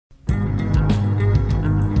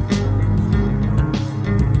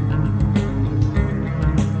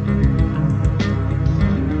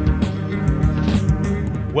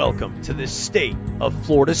the State of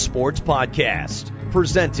Florida Sports Podcast,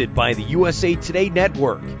 presented by the USA Today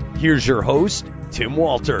Network. Here's your host, Tim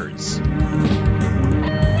Walters.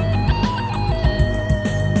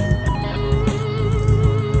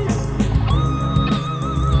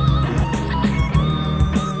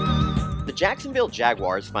 The Jacksonville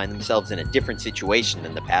Jaguars find themselves in a different situation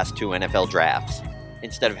than the past two NFL drafts.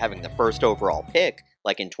 Instead of having the first overall pick,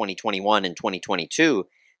 like in 2021 and 2022,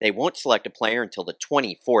 they won't select a player until the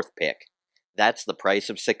 24th pick. That's the price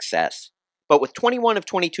of success. But with 21 of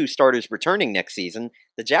 22 starters returning next season,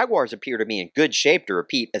 the Jaguars appear to be in good shape to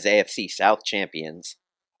repeat as AFC South champions.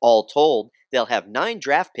 All told, they'll have 9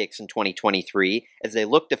 draft picks in 2023 as they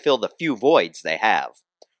look to fill the few voids they have.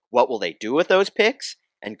 What will they do with those picks?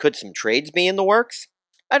 And could some trades be in the works?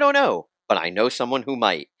 I don't know, but I know someone who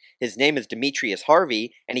might. His name is Demetrius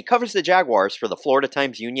Harvey, and he covers the Jaguars for the Florida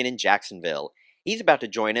Times-Union in Jacksonville. He's about to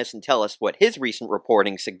join us and tell us what his recent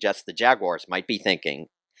reporting suggests the Jaguars might be thinking.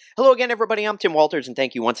 Hello again, everybody. I'm Tim Walters, and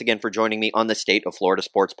thank you once again for joining me on the State of Florida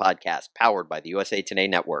Sports Podcast, powered by the USA Today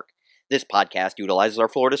Network. This podcast utilizes our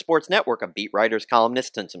Florida Sports Network of beat writers,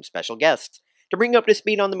 columnists, and some special guests to bring you up to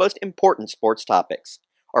speed on the most important sports topics.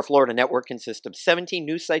 Our Florida network consists of 17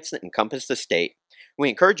 news sites that encompass the state. We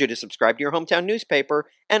encourage you to subscribe to your hometown newspaper,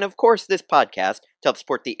 and of course this podcast, to help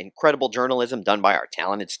support the incredible journalism done by our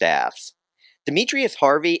talented staffs. Demetrius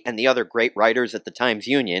Harvey and the other great writers at the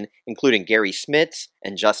Times-Union, including Gary Smits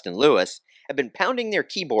and Justin Lewis, have been pounding their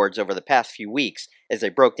keyboards over the past few weeks as they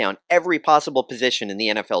broke down every possible position in the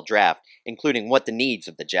NFL draft, including what the needs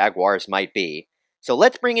of the Jaguars might be. So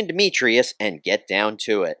let's bring in Demetrius and get down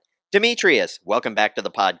to it. Demetrius, welcome back to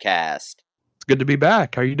the podcast. It's good to be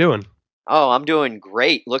back. How are you doing? Oh, I'm doing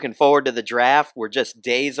great. Looking forward to the draft. We're just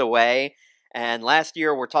days away. And last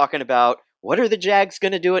year we're talking about what are the Jags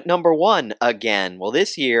going to do at number 1 again? Well,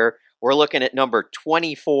 this year we're looking at number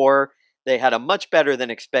 24. They had a much better than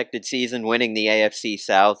expected season winning the AFC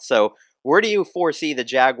South. So where do you foresee the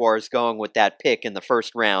Jaguars going with that pick in the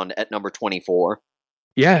first round at number 24?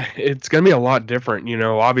 Yeah, it's going to be a lot different. You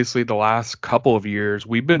know, obviously the last couple of years,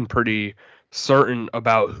 we've been pretty certain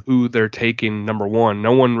about who they're taking number 1.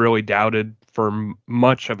 No one really doubted for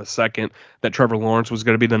much of a second that Trevor Lawrence was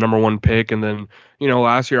going to be the number 1 pick. And then, you know,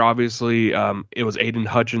 last year, obviously, it was Aiden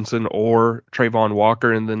Hutchinson or Trayvon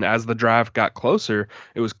Walker. And then as the draft got closer,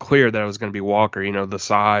 it was clear that it was going to be Walker, you know, the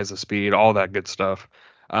size, the speed, all that good stuff.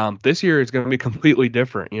 This year it's going to be completely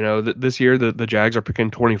different. You know, this year the Jags are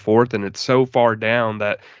picking 24th, and it's so far down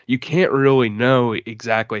that you can't really know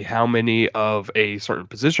exactly how many of a certain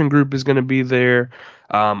position group is going to be there,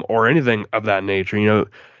 or anything of that nature. You know,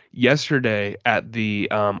 yesterday at the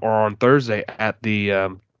or on Thursday at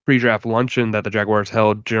the pre-draft luncheon that the Jaguars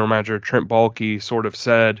held, General Manager Trent Baalke sort of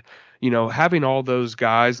said, you know, having all those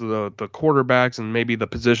guys, the quarterbacks and maybe the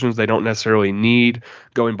positions they don't necessarily need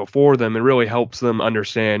going before them, it really helps them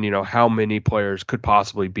understand, you know, how many players could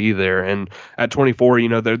possibly be there. And at 24, you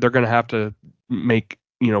know, they're going to have to make,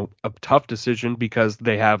 you know, a tough decision because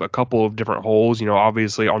they have a couple of different holes, you know,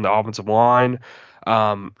 obviously on the offensive line,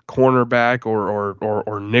 cornerback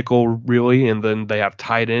or nickel really, and then they have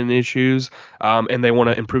tight end issues, and they want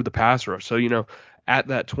to improve the pass rush. So, you know, at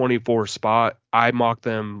that 24 spot, I mocked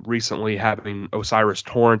them recently having Osiris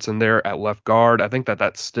Torrance in there at left guard. I think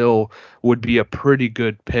that still would be a pretty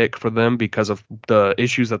good pick for them because of the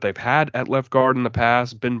issues that they've had at left guard in the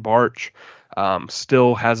past. Ben Bartch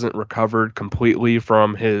still hasn't recovered completely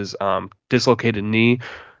from his dislocated knee,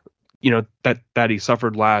 you know, that he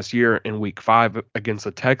suffered last year in week 5 against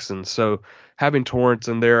the Texans. So having Torrance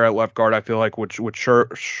in there at left guard, I feel like would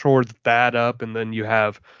shore that up. And then you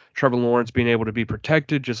have Trevor Lawrence being able to be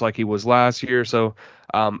protected just like he was last year. So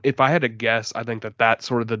if I had to guess, I think that's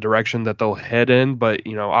sort of the direction that they'll head in. But,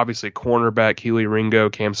 you know, obviously cornerback, Keely Ringo,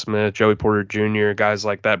 Cam Smith, Joey Porter Jr., guys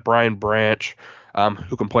like that, Brian Branch,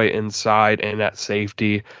 who can play inside and at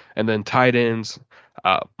safety. And then tight ends,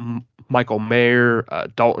 Michael Mayer,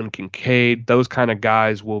 Dalton Kincaid, those kind of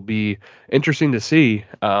guys will be interesting to see,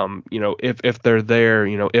 you know, if they're there,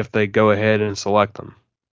 you know, if they go ahead and select them.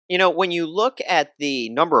 You know, when you look at the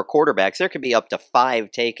number of quarterbacks, there could be up to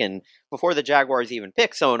 5 taken before the Jaguars even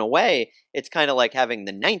pick. So in a way, it's kind of like having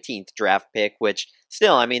the 19th draft pick, which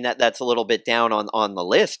still, I mean, that's a little bit down on the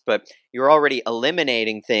list, but you're already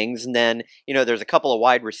eliminating things. And then, you know, there's a couple of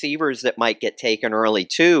wide receivers that might get taken early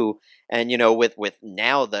too. And, you know, with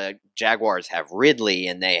now the Jaguars have Ridley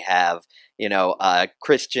and they have, you know,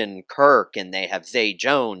 Christian Kirk and they have Zay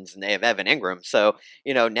Jones and they have Evan Ingram. So,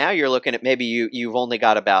 you know, now you're looking at maybe you've only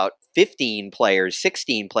got about 15 players,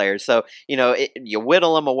 16 players. So, you know, you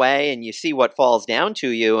whittle them away and you see what falls down to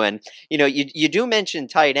you. And, you know, you do mention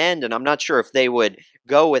tight end, and I'm not sure if they would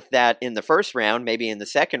go with that in the first round, maybe in the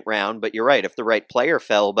second round. But you're right, if the right player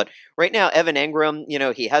fell. But right now, Evan Ingram,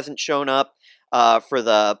 he hasn't shown up for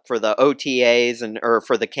the OTAs or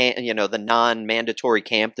for the the non-mandatory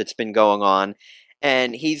camp that's been going on.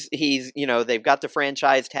 And he's they've got the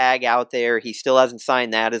franchise tag out there. He still hasn't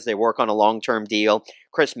signed that as they work on a long-term deal.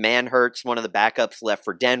 Chris Manhertz, one of the backups, left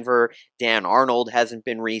for Denver. Dan Arnold hasn't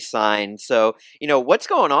been re-signed. So, what's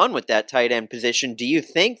going on with that tight end position? Do you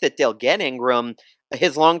think that they'll get Ingram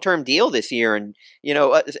his long-term deal this year? And,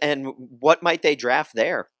 and what might they draft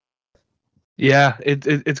there? Yeah,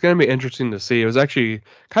 it's going to be interesting to see. It was actually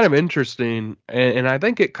kind of interesting, and I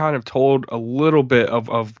think it kind of told a little bit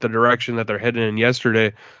of the direction that they're heading in.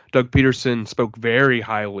 Yesterday, Doug Peterson spoke very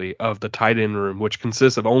highly of the tight end room, which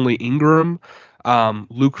consists of only Ingram,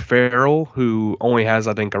 Luke Farrell, who only has,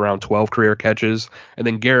 I think, around 12 career catches, and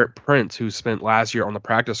then Garrett Prince, who spent last year on the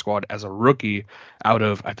practice squad as a rookie out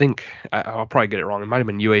of, I think, I'll probably get it wrong, it might have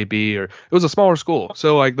been UAB, or it was a smaller school.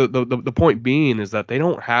 So, like, the point being is that they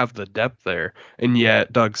don't have the depth there, and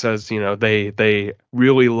yet Doug says, they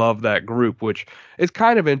really love that group, which is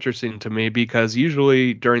kind of interesting to me, because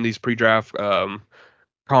usually during these pre-draft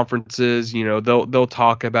conferences, they'll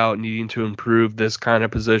talk about needing to improve this kind of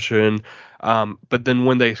position. But then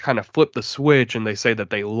when they kind of flip the switch and they say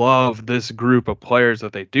that they love this group of players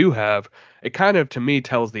that they do have, it kind of, to me,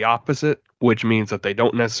 tells the opposite, which means that they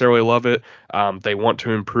don't necessarily love it. They want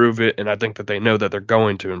to improve it, and I think that they know that they're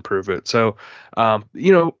going to improve it. So,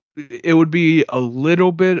 it would be a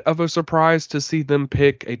little bit of a surprise to see them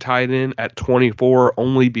pick a tight end at 24,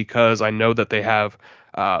 only because I know that they have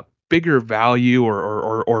bigger value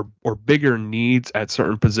or bigger needs at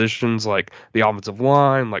certain positions, like the offensive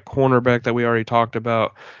line, like cornerback that we already talked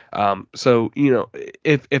about. So,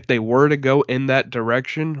 if they were to go in that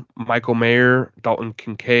direction, Michael Mayer, Dalton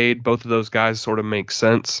Kincaid, both of those guys sort of make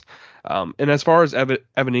sense. And as far as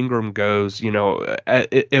Evan Ingram goes,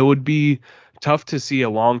 it would be tough to see a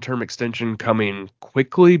long-term extension coming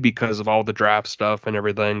quickly because of all the draft stuff and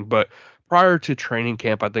everything. But prior to training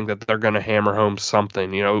camp, I think that they're going to hammer home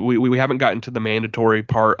something. We haven't gotten to the mandatory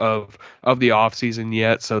part of the offseason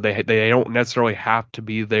yet, so they don't necessarily have to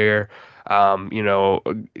be there.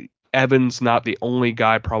 Evan's not the only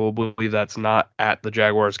guy probably that's not at the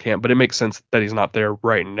Jaguars camp, but it makes sense that he's not there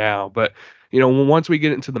right now. But, once we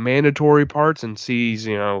get into the mandatory parts and sees,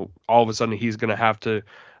 all of a sudden he's going to have to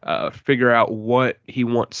figure out what he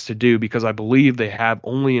wants to do, because I believe they have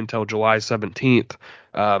only until July 17th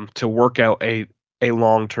to work out a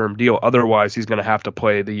long-term deal. Otherwise, he's going to have to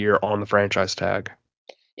play the year on the franchise tag.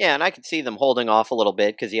 Yeah, and I could see them holding off a little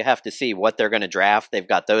bit because you have to see what they're going to draft. They've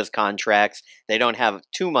got those contracts. They don't have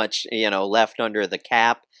too much, left under the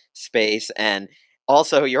cap space. And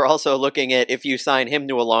also, you're also looking at, if you sign him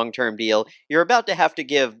to a long-term deal, you're about to have to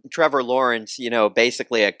give Trevor Lawrence,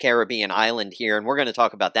 basically a Caribbean island here, and we're going to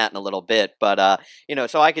talk about that in a little bit. But,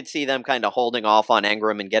 so I could see them kind of holding off on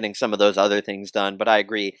Ingram and getting some of those other things done. But I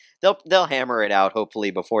agree, they'll hammer it out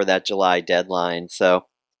hopefully before that July deadline. So,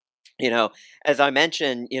 as I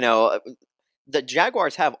mentioned, the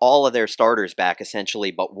Jaguars have all of their starters back essentially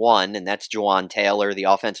but one, and that's Juwan Taylor, the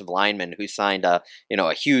offensive lineman who signed a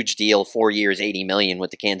huge deal, 4 years, $80 million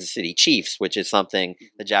with the Kansas City Chiefs, which is something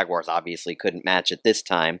the Jaguars obviously couldn't match at this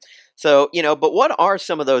time. So, but what are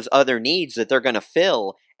some of those other needs that they're going to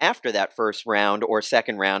fill after that first round or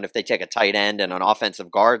second round if they take a tight end and an offensive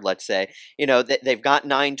guard, let's say? They've got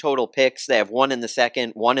 9 total picks. They have 1 in the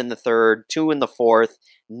second, 1 in the third, 2 in the fourth,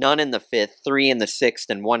 none in the fifth, 3 in the sixth,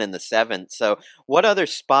 and 1 in the seventh. So what other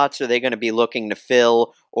spots are they going to be looking to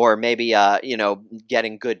fill, or maybe,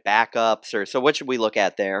 getting good backups? Or so what should we look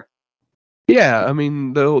at there? Yeah, I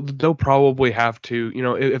mean, they'll probably have to,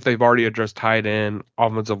 if they've already addressed tight end,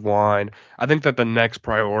 offensive line, I think that the next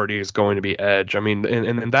priority is going to be edge. I mean,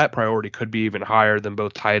 and that priority could be even higher than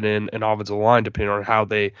both tight end and offensive line, depending on how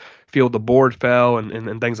they feel the board fell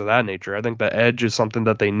and things of that nature. I think the edge is something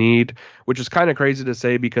that they need, which is kind of crazy to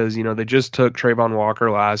say because, they just took Trayvon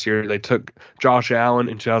Walker last year. They took Josh Allen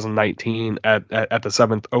in 2019 at the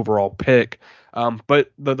 7th overall pick.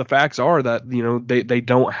 But the facts are that, they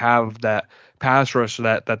don't have that pass rush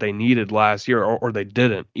that they needed last year, or they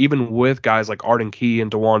didn't, even with guys like Arden Key and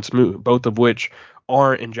DeJuan Smoot, both of which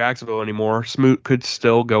aren't in Jacksonville anymore. Smoot could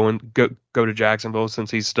still go to Jacksonville since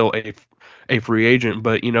he's still a free agent,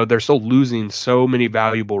 but they're still losing so many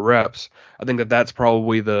valuable reps. I think that's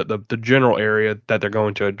probably the general area that they're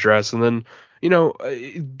going to address. And then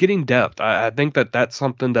getting depth. I think that's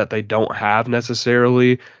something that they don't have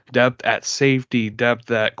necessarily. Depth at safety,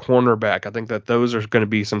 depth at cornerback. I think that those are going to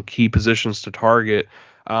be some key positions to target.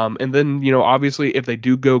 And then, obviously, if they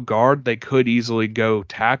do go guard, they could easily go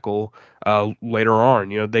tackle later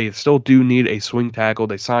on. They still do need a swing tackle.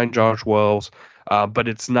 They signed Josh Wells. But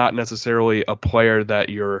it's not necessarily a player that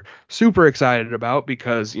you're super excited about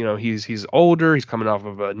because he's older, he's coming off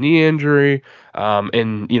of a knee injury,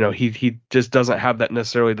 and he just doesn't have that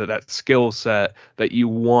necessarily that skill set that you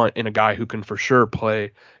want in a guy who can for sure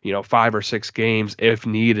play 5 or 6 games if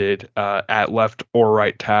needed at left or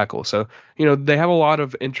right tackle. So they have a lot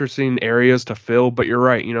of interesting areas to fill, but you're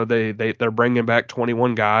right. They're bringing back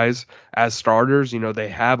 21 guys as starters. They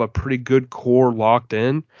have a pretty good core locked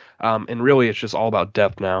in, and really it's just all about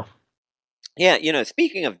depth now. Yeah,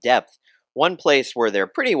 speaking of depth, one place where they're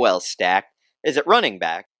pretty well stacked is at running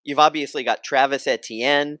back. You've obviously got Travis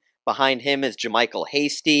Etienne. Behind him is JaMychal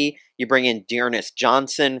Hasty. You bring in Dearness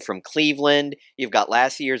Johnson from Cleveland. You've got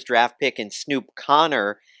last year's draft pick in Snoop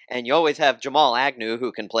Connor. And you always have Jamal Agnew,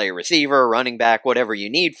 who can play receiver, running back, whatever you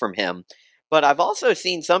need from him. But I've also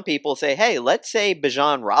seen some people say, hey, let's say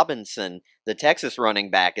Bijan Robinson, the Texas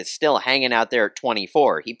running back, is still hanging out there at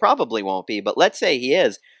 24. He probably won't be, but let's say he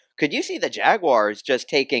is. Could you see the Jaguars just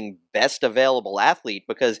taking best available athlete?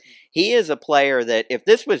 Because he is a player that if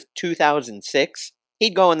this was 2006,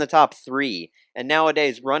 he'd go in the top 3. And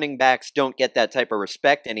nowadays, running backs don't get that type of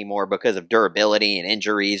respect anymore because of durability and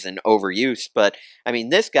injuries and overuse. But, I mean,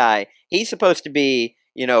 this guy, he's supposed to be,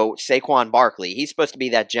 Saquon Barkley. He's supposed to be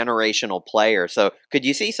that generational player. So could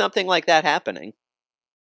you see something like that happening?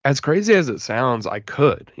 As crazy as it sounds, I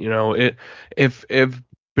could. If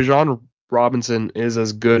Bijan Robinson is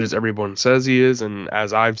as good as everyone says he is, and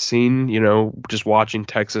as I've seen, just watching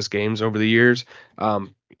Texas games over the years,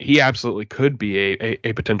 he absolutely could be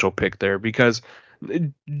a potential pick there because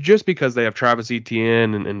they have Travis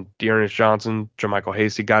Etienne and Dearness Johnson, JaMychal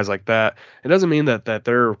Hasty, guys like that, it doesn't mean that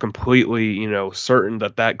they're completely, certain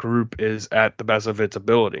that group is at the best of its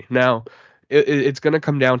ability. Now, it's going to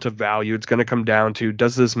come down to value. It's going to come down to,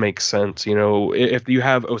 does this make sense? If you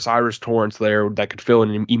have Osiris Torrance there that could fill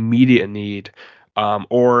an immediate need,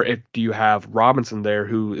 or if do you have Robinson there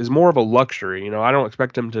who is more of a luxury? I don't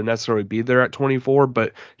expect him to necessarily be there at 24,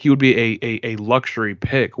 but he would be a luxury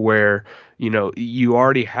pick where, you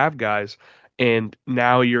already have guys and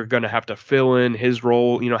now you're going to have to fill in his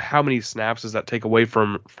role. How many snaps does that take away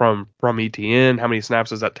from ETN? How many snaps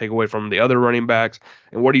does that take away from the other running backs?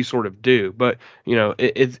 And what do you sort of do? But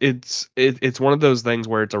it's one of those things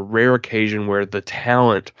where it's a rare occasion where the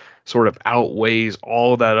talent sort of outweighs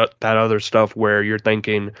all that other stuff where you're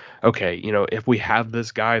thinking, okay, if we have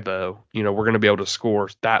this guy though, we're going to be able to score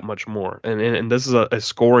that much more. And this is a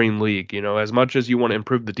scoring league. As much as you want to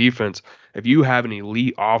improve the defense, if you have an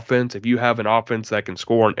elite offense, if you have an offense that can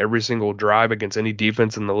score on every single drive against any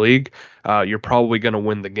defense in the league, you're probably going to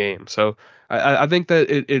win the game. So I think that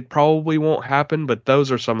it probably won't happen, but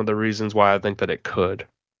those are some of the reasons why I think that it could.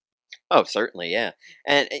 Oh, certainly, yeah.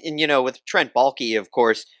 And with Trent Baalke, of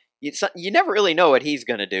course, you never really know what he's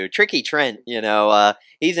going to do. Tricky Trent,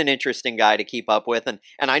 he's an interesting guy to keep up with. And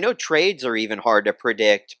I know trades are even hard to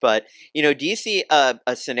predict, but, do you see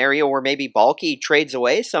a scenario where maybe Baalke trades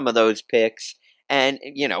away some of those picks and,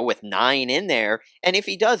 with 9 in there? And if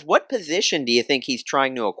he does, what position do you think he's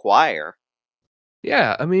trying to acquire?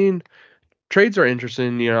 Yeah, I mean, trades are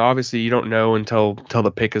interesting. Obviously you don't know until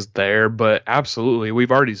the pick is there, but absolutely,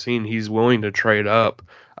 we've already seen he's willing to trade up.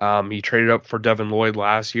 He traded up for Devin Lloyd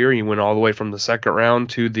last year. He went all the way from the second round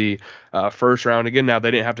to the first round again. Now they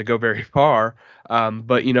didn't have to go very far,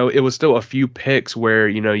 but it was still a few picks where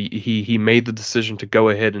he made the decision to go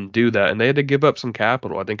ahead and do that, and they had to give up some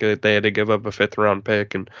capital. I think they had to give up a 5th round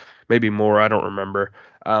pick and maybe more. I don't remember.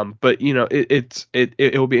 But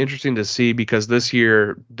it will be interesting to see because this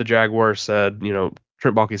year the Jaguars said,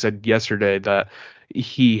 Trent Baalke said yesterday that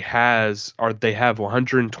they have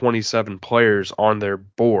 127 players on their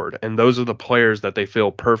board, and those are the players that they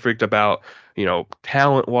feel perfect about,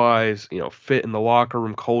 talent wise, fit in the locker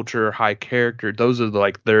room culture, high character. Those are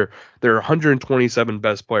their 127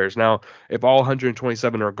 best players. Now, if all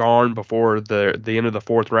 127 are gone before the end of the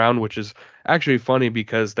 4th round, which is actually funny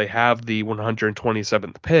because they have the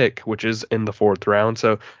 127th pick, which is in the 4th round.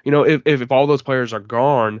 So, if all those players are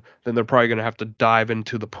gone, then they're probably going to have to dive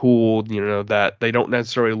into the pool, that they don't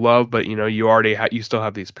necessarily love, but, you still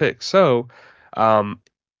have these picks. So,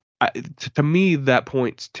 to me, that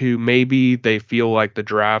points to maybe they feel like the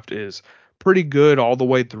draft is pretty good all the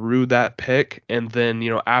way through that pick, and then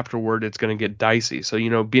afterward it's going to get dicey.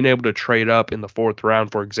 So being able to trade up in the fourth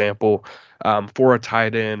round, for example, for a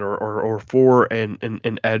tight end or for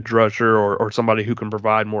an edge rusher or somebody who can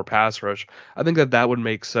provide more pass rush, I think that would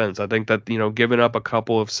make sense. I think that giving up a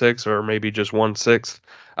couple of six or maybe just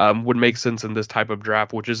 1/6 would make sense in this type of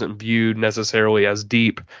draft, which isn't viewed necessarily as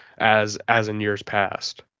deep as in years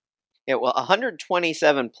past. Yeah, well,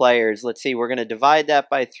 127 players. Let's see, we're going to divide that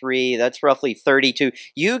by 3. That's roughly 32.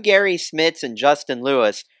 You, Gary Smits, and Justin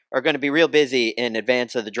Lewis are going to be real busy in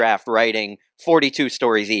advance of the draft writing 42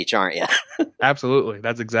 stories each, aren't you? Absolutely.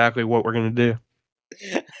 That's exactly what we're going to do.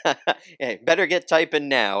 Hey, better get typing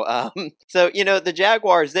now. So the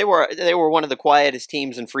Jaguars, they were one of the quietest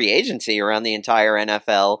teams in free agency around the entire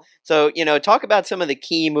NFL. So talk about some of the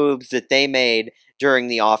key moves that they made during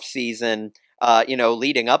the offseason,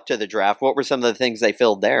 leading up to the draft. What were some of the things they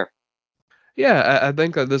filled there? Yeah, I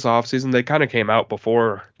think that this offseason, they kind of came out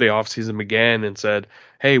before the offseason began and said,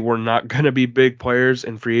 hey, we're not going to be big players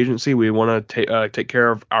in free agency. We want to take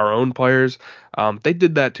care of our own players. They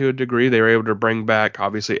did that to a degree. They were able to bring back,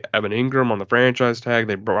 obviously, Evan Ingram on the franchise tag.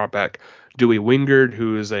 They brought back Dewey Wingard,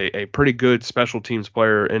 who is a pretty good special teams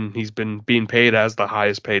player, and he's been being paid as the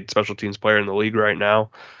highest paid special teams player in the league right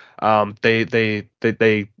now. They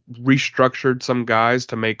restructured some guys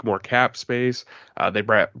to make more cap space. They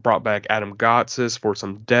brought back Adam Gotsis for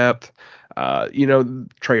some depth.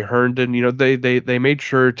 Trey Herndon. They made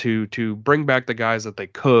sure to bring back the guys that they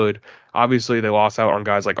could. Obviously, they lost out on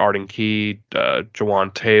guys like Arden Key,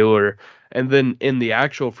 Jawan Taylor. And then in the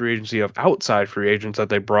actual free agency of outside free agents that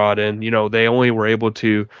they brought in, they only were able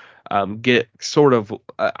to get sort of,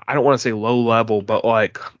 I don't want to say low level, but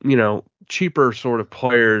like, cheaper sort of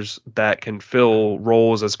players that can fill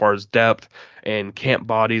roles as far as depth and camp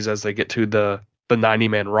bodies as they get to the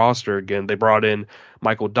 90-man roster again. They brought in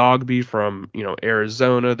Michael Dogby from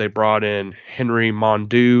Arizona. They brought in Henry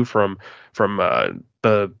Mondu from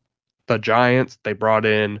the Giants. They brought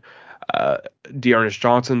in Dearness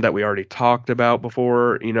Johnson that we already talked about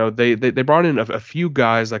before. They brought in a few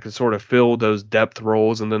guys that could sort of fill those depth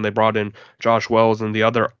roles, and then they brought in Josh Wells and the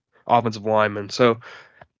other offensive linemen. So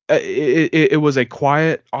it was a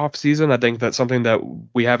quiet offseason. I think that's something that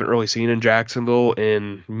we haven't really seen in Jacksonville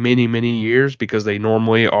in many, many years, because they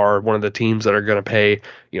normally are one of the teams that are going to pay,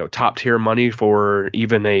 top tier money for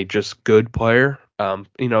even a just good player.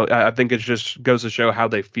 I think it just goes to show how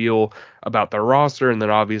they feel about their roster. And then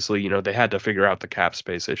obviously, they had to figure out the cap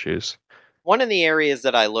space issues. One of the areas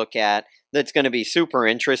that I look at that's going to be super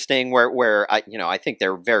interesting where I think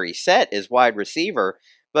they're very set is wide receiver.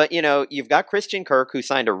 But, you've got Christian Kirk, who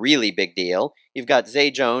signed a really big deal. You've got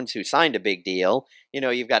Zay Jones, who signed a big deal.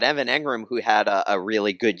 You've got Evan Engram, who had a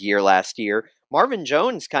really good year last year. Marvin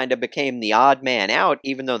Jones kind of became the odd man out,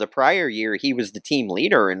 even though the prior year he was the team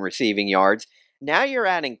leader in receiving yards. Now you're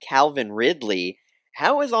adding Calvin Ridley.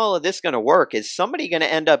 How is all of this going to work? Is somebody going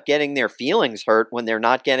to end up getting their feelings hurt when they're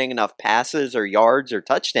not getting enough passes or yards or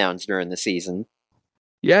touchdowns during the season?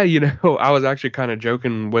 Yeah, I was actually kind of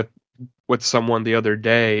joking with someone the other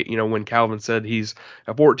day, when Calvin said he's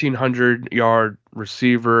a 1,400-yard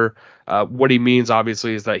receiver. What he means,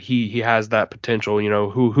 obviously, is that he has that potential.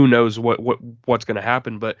 Who knows what's going to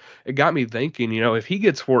happen? But it got me thinking. If he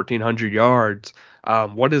gets 1,400 yards,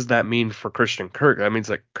 what does that mean for Christian Kirk? That means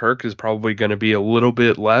that Kirk is probably going to be a little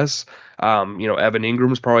bit less. Evan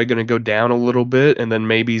Ingram's probably going to go down a little bit, and then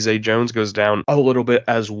maybe Zay Jones goes down a little bit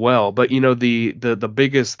as well. But the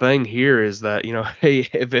biggest thing here is that hey,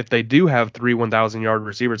 if they do have 3 1,000-yard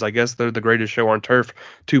receivers, I guess they're the greatest show on turf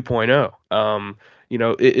 2.0.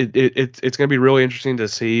 It's going to be really interesting to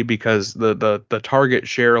see, because the target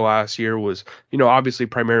share last year was, obviously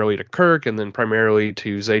primarily to Kirk, and then primarily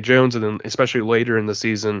to Zay Jones, and then especially later in the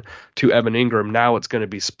season to Evan Ingram. Now it's going to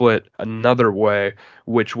be split another way,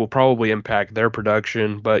 which will probably impact their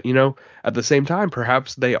production. But, at the same time,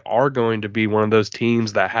 perhaps they are going to be one of those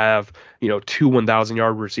teams that have, 2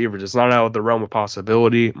 1,000-yard receivers. It's not out of the realm of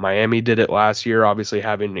possibility. Miami did it last year, obviously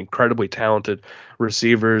having incredibly talented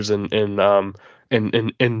receivers and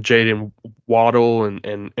Jaden Waddle and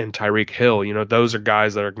Tyreek Hill. Those are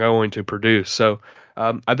guys that are going to produce. So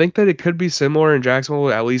I think that it could be similar in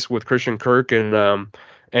Jacksonville, at least with Christian Kirk and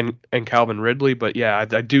Calvin Ridley. But yeah,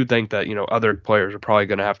 I do think that other players are probably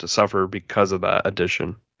going to have to suffer because of that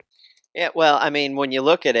addition. Yeah, well, I mean, when you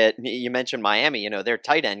look at it, you mentioned Miami. Their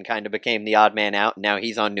tight end kind of became the odd man out, and now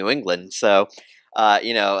he's on New England. So,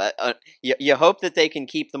 you hope that they can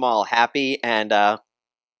keep them all happy. And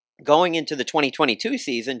going into the 2022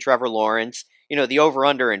 season, Trevor Lawrence, the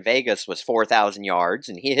over-under in Vegas was 4,000 yards,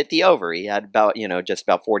 and he hit the over. He had about, just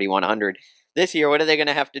about 4,100. This year, what are they going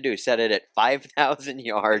to have to do? Set it at 5,000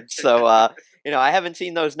 yards. So, I haven't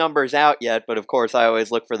seen those numbers out yet, but of course, I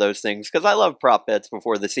always look for those things because I love prop bets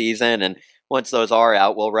before the season. And once those are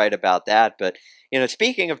out, we'll write about that. But,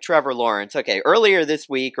 speaking of Trevor Lawrence, okay, earlier this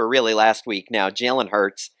week, or really last week now, Jalen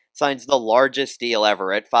Hurts signs the largest deal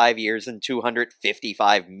ever at 5 years and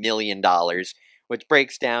 $255 million, which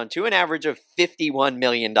breaks down to an average of $51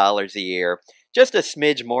 million a year, just a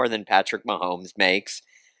smidge more than Patrick Mahomes makes.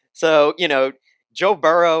 So, Joe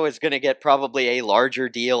Burrow is going to get probably a larger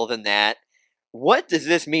deal than that. What does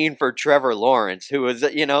this mean for Trevor Lawrence, who is,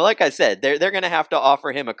 like I said, they're going to have to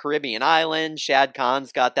offer him a Caribbean island. Shad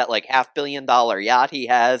Khan's got that like $500 million yacht he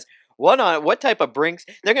has. What type of Brinks?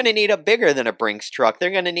 They're going to need a bigger than a Brinks truck.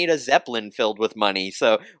 They're going to need a Zeppelin filled with money.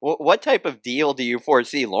 So what type of deal do you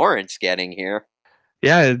foresee Lawrence getting here?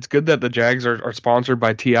 Yeah, it's good that the Jags are sponsored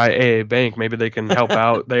by TIAA Bank. Maybe they can help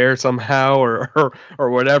out there somehow, or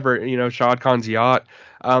whatever. Shad Khan's yacht.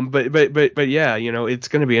 But yeah, it's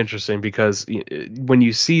going to be interesting because when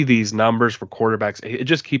you see these numbers for quarterbacks, it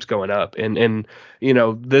just keeps going up. And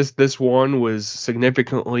this one was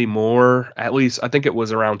significantly more. At least I think it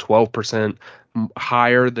was around 12%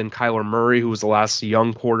 higher than Kyler Murray, who was the last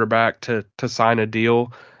young quarterback to sign a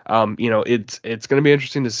deal. It's going to be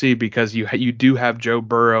interesting to see because you do have Joe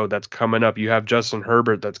Burrow that's coming up. You have Justin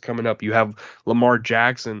Herbert that's coming up. You have Lamar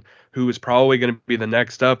Jackson, who is probably going to be the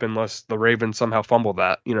next up unless the Ravens somehow fumble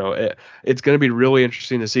that. It's going to be really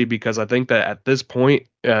interesting to see because I think that at this point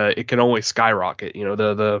it can only skyrocket.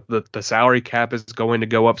 The salary cap is going to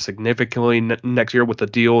go up significantly next year with the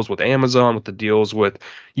deals with Amazon, with the deals with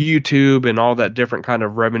YouTube, and all that different kind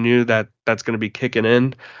of revenue that's going to be kicking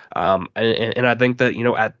in. And I think that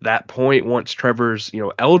at that point, once Trevor's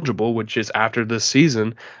eligible, which is after this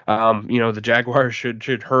season, the Jaguars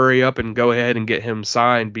should hurry up and go ahead and get him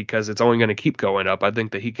signed because it's only going to keep going up. I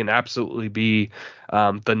think that he can absolutely be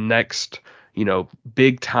the next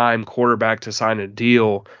big time quarterback to sign a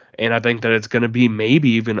deal. And I think that it's going to be maybe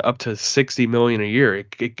even up to $60 million a year.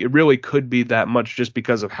 It really could be that much just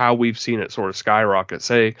because of how we've seen it sort of skyrocket.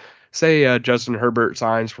 Say Justin Herbert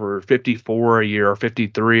signs for 54 a year or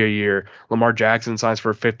 53 a year. Lamar Jackson signs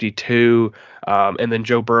for 52, and then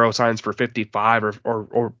Joe Burrow signs for 55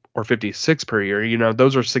 or 56 per year.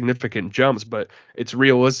 Those are significant jumps, but it's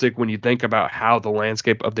realistic when you think about how the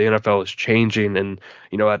landscape of the NFL is changing. And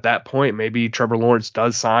at that point, maybe Trevor Lawrence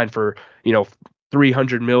does sign for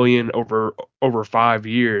 $300 million over 5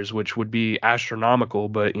 years, which would be astronomical.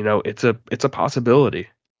 But it's a possibility.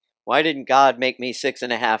 Why didn't God make me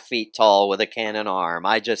 6.5 feet tall with a cannon arm?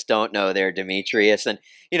 I just don't know there, Demetrius. And,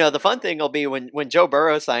 the fun thing will be when Joe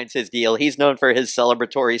Burrow signs his deal, he's known for his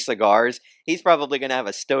celebratory cigars. He's probably going to have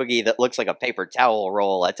a stogie that looks like a paper towel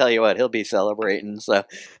roll. I tell you what, he'll be celebrating. So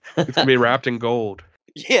it's going to be wrapped in gold.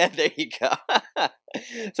 Yeah, there you go.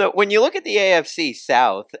 So when you look at the AFC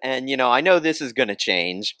South, and, I know this is going to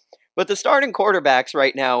change, but the starting quarterbacks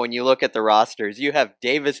right now, when you look at the rosters, you have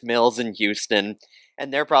Davis Mills in Houston,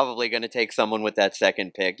 and they're probably going to take someone with that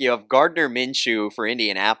second pick. You have Gardner Minshew for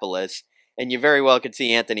Indianapolis, and you very well could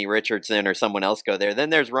see Anthony Richardson or someone else go there. Then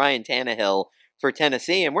there's Ryan Tannehill for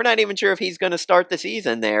Tennessee, and we're not even sure if he's going to start the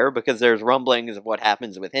season there because there's rumblings of what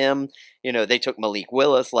happens with him. They took Malik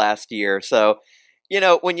Willis last year. So,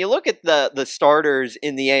 when you look at the starters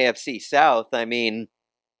in the AFC South, I mean,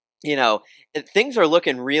 things are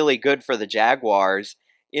looking really good for the Jaguars.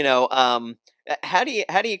 How do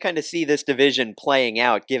you kind of see this division playing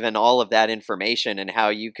out given all of that information and how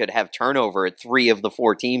you could have turnover at 3 of the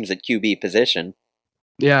 4 teams at QB position?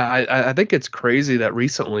 Yeah, I think it's crazy that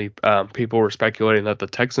recently people were speculating that the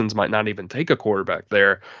Texans might not even take a quarterback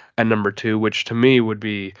there at number 2, which to me would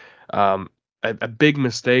be a big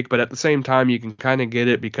mistake. But at the same time, you can kind of get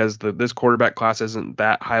it because this quarterback class isn't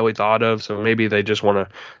that highly thought of. So maybe they just want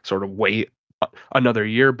to sort of wait another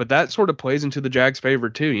year, but that sort of plays into the Jags'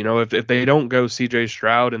 favor too. If they don't go CJ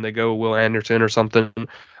Stroud and they go Will Anderson or something, they're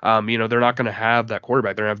not going to have that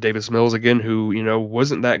quarterback. They're going to have Davis Mills again, who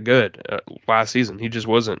wasn't that good last season. He just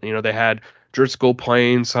wasn't. They had Driscoll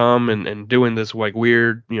playing some and doing this like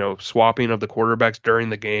weird swapping of the quarterbacks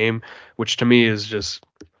during the game, which to me is just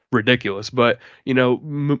ridiculous. But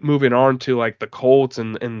moving on to like the Colts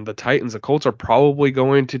and the Titans, the Colts are probably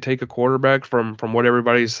going to take a quarterback from what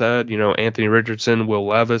everybody said, Anthony Richardson, Will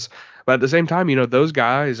Levis. But at the same time, those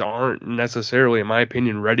guys aren't necessarily, in my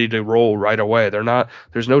opinion, ready to roll right away. They're not.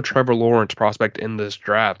 There's no Trevor Lawrence prospect in this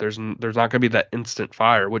draft. There's not going to be that instant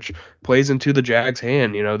fire, which plays into the Jags'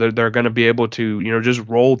 hand. They're going to be able to just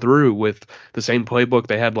roll through with the same playbook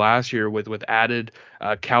they had last year with added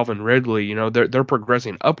Calvin Ridley. They're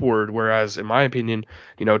progressing upward. Whereas, in my opinion,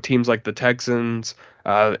 teams like the Texans,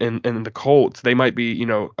 And the Colts, they might be,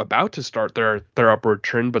 about to start their upward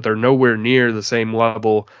trend, but they're nowhere near the same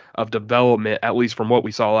level of development, at least from what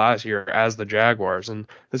we saw last year, as the Jaguars. And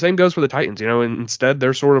the same goes for the Titans. And instead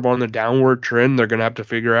they're sort of on the downward trend. They're going to have to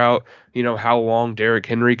figure out, how long Derrick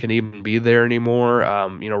Henry can even be there anymore.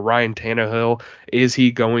 Ryan Tannehill, is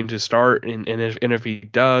he going to start? And if he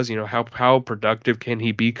does, how productive can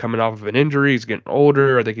he be coming off of an injury? He's getting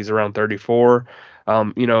older. I think he's around 34.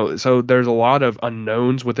 So there's a lot of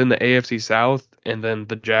unknowns within the AFC South, and then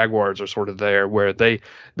the Jaguars are sort of there where they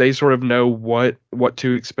sort of know what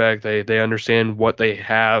to expect. They understand what they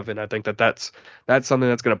have, and I think that's something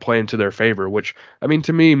that's going to play into their favor, which, I mean,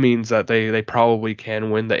 to me means that they probably can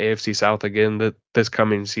win the AFC South again this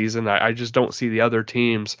coming season. I just don't see the other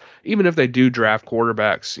teams, even if they do draft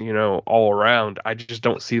quarterbacks, all around, I just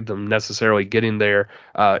don't see them necessarily getting there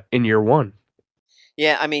in year one.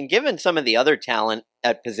 Yeah, I mean, given some of the other talent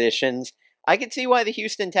at positions, I could see why the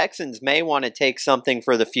Houston Texans may want to take something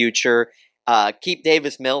for the future, keep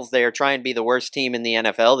Davis Mills there, try and be the worst team in the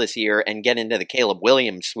NFL this year, and get into the Caleb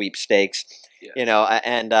Williams sweepstakes. Yes.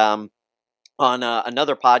 And on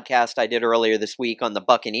another podcast I did earlier this week on the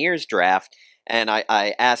Buccaneers draft, and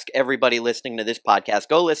I ask everybody listening to this podcast,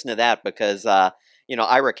 go listen to that because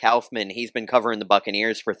Ira Kaufman, he's been covering the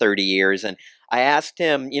Buccaneers for 30 years, and I asked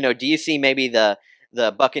him, do you see maybe the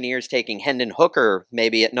Buccaneers taking Hendon Hooker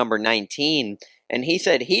maybe at number 19? And he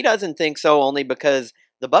said he doesn't think so, only because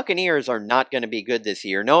the Buccaneers are not going to be good this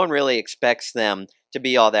year. No one really expects them to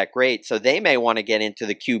be all that great. So they may want to get into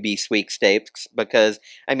the QB sweepstakes because,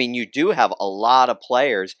 I mean, you do have a lot of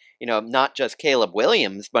players, not just Caleb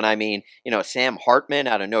Williams, but I mean, Sam Hartman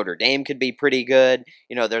out of Notre Dame could be pretty good.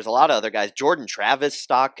 There's a lot of other guys. Jordan Travis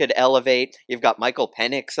stock could elevate. You've got Michael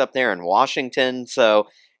Penix up there in Washington. So,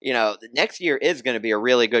 next year is going to be a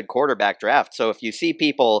really good quarterback draft. So if you see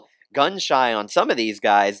people gun shy on some of these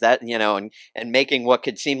guys that, and making what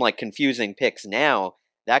could seem like confusing picks now,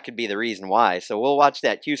 that could be the reason why. So we'll watch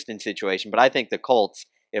that Houston situation. But I think the Colts,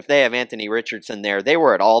 if they have Anthony Richardson there, they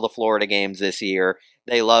were at all the Florida games this year.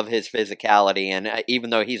 They love his physicality. And even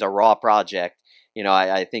though he's a raw project,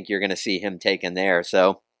 I think you're going to see him taken there.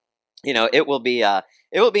 So, it will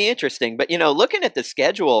be interesting. But, looking at the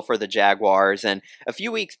schedule for the Jaguars, and a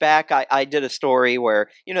few weeks back, I did a story where,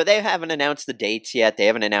 they haven't announced the dates yet. They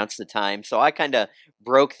haven't announced the time. So I kind of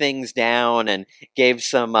broke things down and gave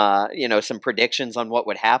some predictions on what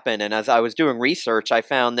would happen. And as I was doing research, I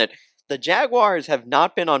found that the Jaguars have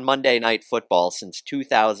not been on Monday Night Football since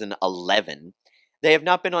 2011. They have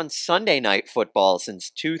not been on Sunday Night Football since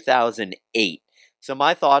 2008. So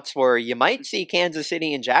my thoughts were, you might see Kansas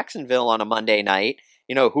City and Jacksonville on a Monday night.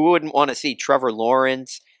 Who wouldn't want to see Trevor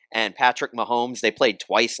Lawrence and Patrick Mahomes? They played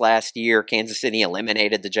twice last year. Kansas City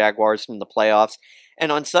eliminated the Jaguars from the playoffs.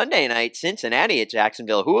 And on Sunday night, Cincinnati at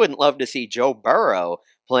Jacksonville. Who wouldn't love to see Joe Burrow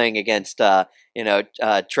playing against,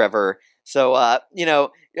 Trevor? So, do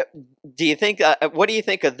you think? What do you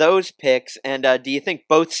think of those picks? And do you think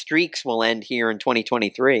both streaks will end here in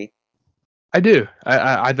 2023? I do.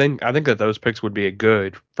 I think that those picks would be a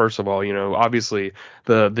good. First of all, obviously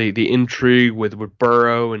the intrigue with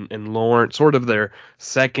Burrow and Lawrence, sort of their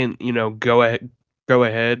second, go ahead,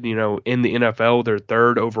 in the NFL, their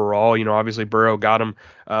third overall. Obviously Burrow got him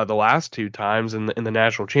the last two times in the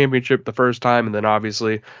national championship the first time, and then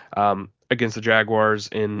obviously against the Jaguars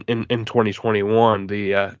in 2021,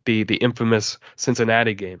 the infamous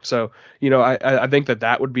Cincinnati game. So, I think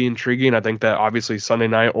that would be intriguing. I think that obviously Sunday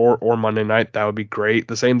night or Monday night, that would be great.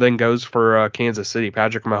 The same thing goes for Kansas City,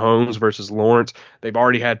 Patrick Mahomes versus Lawrence. They've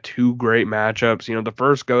already had two great matchups. The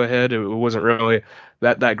first go ahead, it wasn't really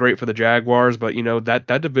that great for the Jaguars, but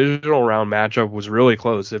that divisional round matchup was really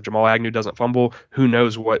close. If Jamal Agnew doesn't fumble, who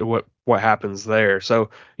knows what happens there.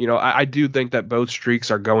 So, I do think that both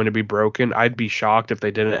streaks are going to be broken. I'd be shocked if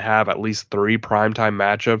they didn't have at least 3 primetime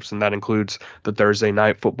matchups, and that includes the Thursday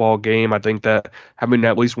night football game. I think that having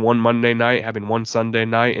at least one Monday night, having one Sunday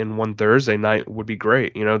night, and one Thursday night would be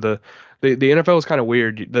great. The NFL is kind of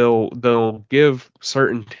weird. They'll give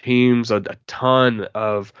certain teams a ton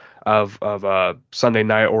of Sunday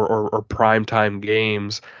night or primetime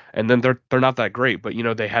games, and then they're not that great, but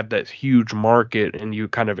they had that huge market and you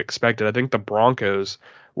kind of expect it. I think the Broncos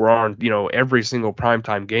were on every single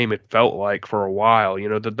primetime game, it felt like, for a while.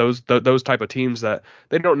 Those type of teams that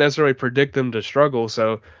they don't necessarily predict them to struggle,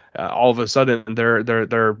 so all of a sudden they're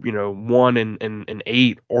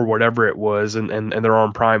 1-8 or whatever it was, and they're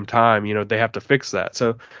on prime time. They have to fix that.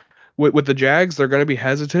 So with the Jags, they're going to be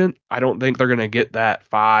hesitant. I don't think they're going to get that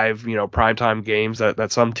 5, primetime games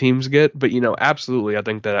that some teams get. But, absolutely, I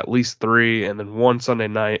think that at least 3 and then one Sunday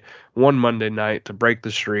night, one Monday night to break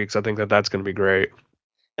the streaks. I think that's going to be great.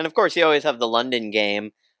 And of course, you always have the London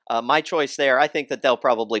game. My choice there, I think that they'll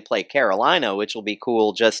probably play Carolina, which will be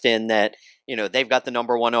cool just in that, they've got the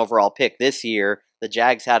number 1 overall pick this year. The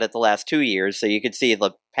Jags had it the last 2 years, so you could see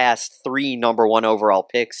the past 3 number 1 overall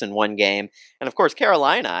picks in one game. And of course,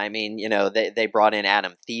 Carolina, I mean, they brought in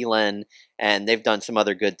Adam Thielen, and they've done some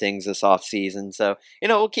other good things this offseason. So,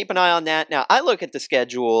 we'll keep an eye on that. Now, I look at the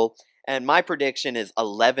schedule, and my prediction is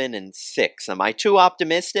 11-6. Am I too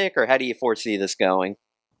optimistic, or how do you foresee this going?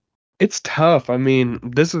 It's tough. I mean,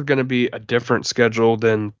 this is going to be a different schedule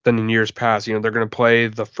than in years past. They're going to play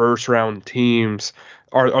the first round teams,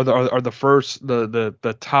 are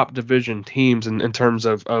the top division teams in terms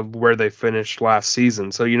of where they finished last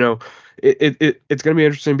season. So it's going to be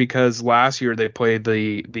interesting because last year they played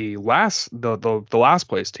the last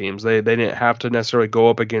place teams. They didn't have to necessarily go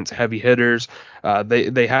up against heavy hitters.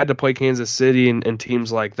 They had to play Kansas City and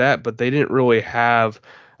teams like that, but they didn't really have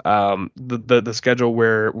the schedule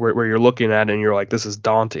where you're looking at it and you're like, this is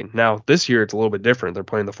daunting. Now this year it's a little bit different. They're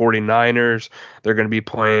playing the 49ers. They're going to be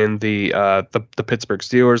playing the Pittsburgh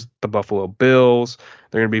Steelers, the Buffalo Bills.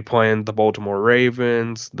 They're going to be playing the Baltimore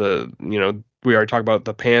Ravens. We already talked about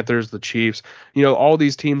the Panthers, the Chiefs. All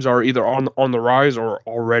these teams are either on the rise or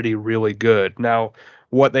already really good. Now,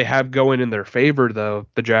 what they have going in their favor, though,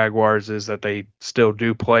 the Jaguars, is that they still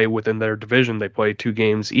do play within their division. They play 2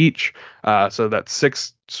 games each. So that's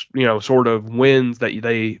 6, sort of wins that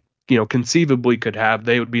they, conceivably could have.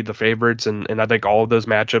 They would be the favorites. And I think all of those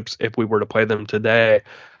matchups, if we were to play them today.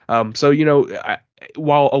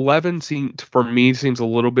 While 11 for me seems a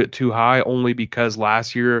little bit too high, only because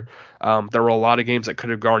last year there were a lot of games that could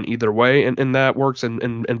have gone either way. And that works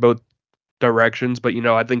in both directions, but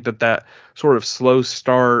I think that sort of slow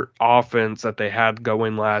start offense that they had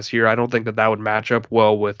going last year, I don't think that would match up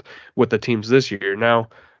well with the teams this year. Now,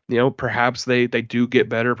 perhaps they do get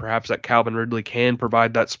better. Perhaps that Calvin Ridley can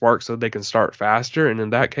provide that spark so they can start faster. And in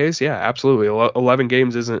that case, yeah, absolutely, 11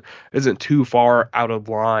 games isn't too far out of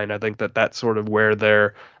line. I think that's sort of where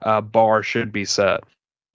their bar should be set.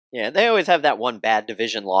 Yeah, they always have that one bad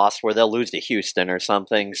division loss where they'll lose to Houston or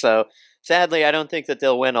something. So sadly, I don't think that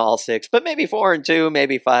they'll win all 6, but maybe 4-2,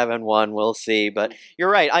 maybe 5-1. We'll see. But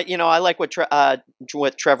you're right. I like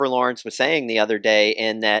what Trevor Lawrence was saying the other day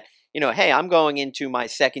in that, hey, I'm going into my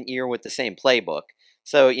second year with the same playbook.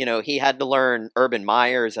 So, he had to learn Urban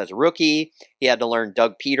Meyer's as a rookie. He had to learn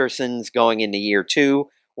Doug Peterson's going into year 2.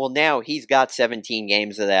 Well, now he's got 17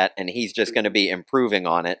 games of that, and he's just going to be improving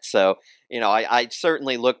on it. So, I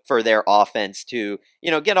certainly look for their offense to,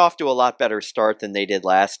 get off to a lot better start than they did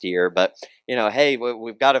last year. But, hey,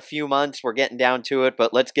 we've got a few months. We're getting down to it,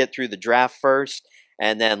 but let's get through the draft first,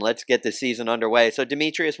 and then let's get the season underway. So,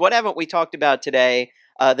 Demetrius, what haven't we talked about today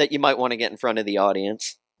that you might want to get in front of the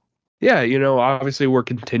audience? Yeah, obviously we're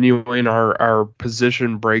continuing our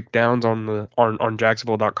position breakdowns on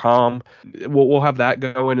Jacksonville.com. We'll have that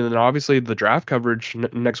going, and then obviously the draft coverage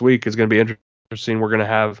next week is going to be interesting. We're going to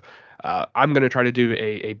have I'm going to try to do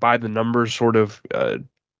a by the numbers sort of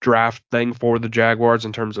draft thing for the Jaguars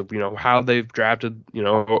in terms of how they've drafted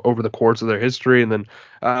over the course of their history, and then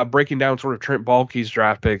breaking down sort of Trent Baalke's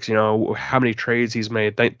draft picks, how many trades he's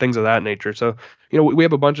made, things of that nature. So we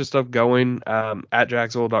have a bunch of stuff going at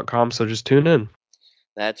Jacksonville.com, so just tune in.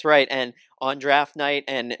 That's right. And on draft night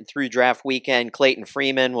and through draft weekend, Clayton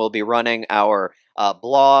Freeman will be running our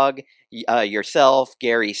blog. Yourself,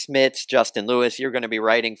 Gary Smits, Justin Lewis, you're going to be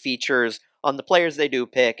writing features on the players they do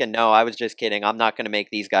pick. And no, I was just kidding. I'm not going to make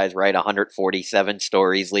these guys write 147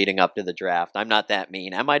 stories leading up to the draft. I'm not that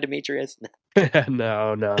mean. Am I, Demetrius?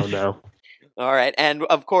 No. All right. And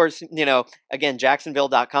of course, again,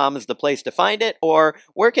 Jacksonville.com is the place to find it. Or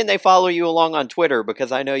where can they follow you along on Twitter?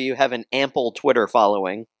 Because I know you have an ample Twitter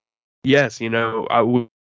following. Yes,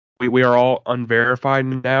 we are all unverified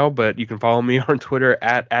now, but you can follow me on Twitter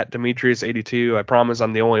at Demetrius82. I promise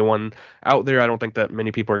I'm the only one out there. I don't think that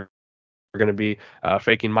many people are going to be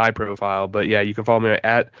faking my profile, but yeah, you can follow me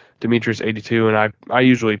at Demetrius82, and I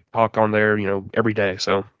usually talk on there, every day.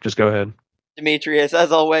 So just go ahead. Demetrius,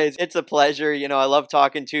 as always, it's a pleasure. I love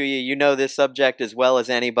talking to you. You know this subject as well as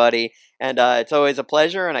anybody, and it's always a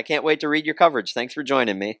pleasure, and I can't wait to read your coverage. Thanks for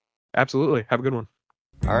joining me. Absolutely. Have a good one.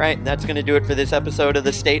 All right, that's going to do it for this episode of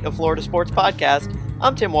the State of Florida Sports Podcast.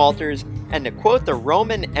 I'm Tim Walters, and to quote the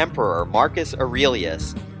Roman Emperor Marcus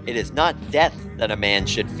Aurelius, it is not death that a man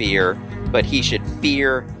should fear, but he should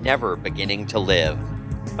fear never beginning to live.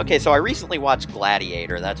 Okay, so I recently watched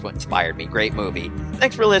Gladiator. That's what inspired me. Great movie.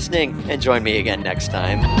 Thanks for listening, and join me again next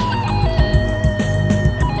time.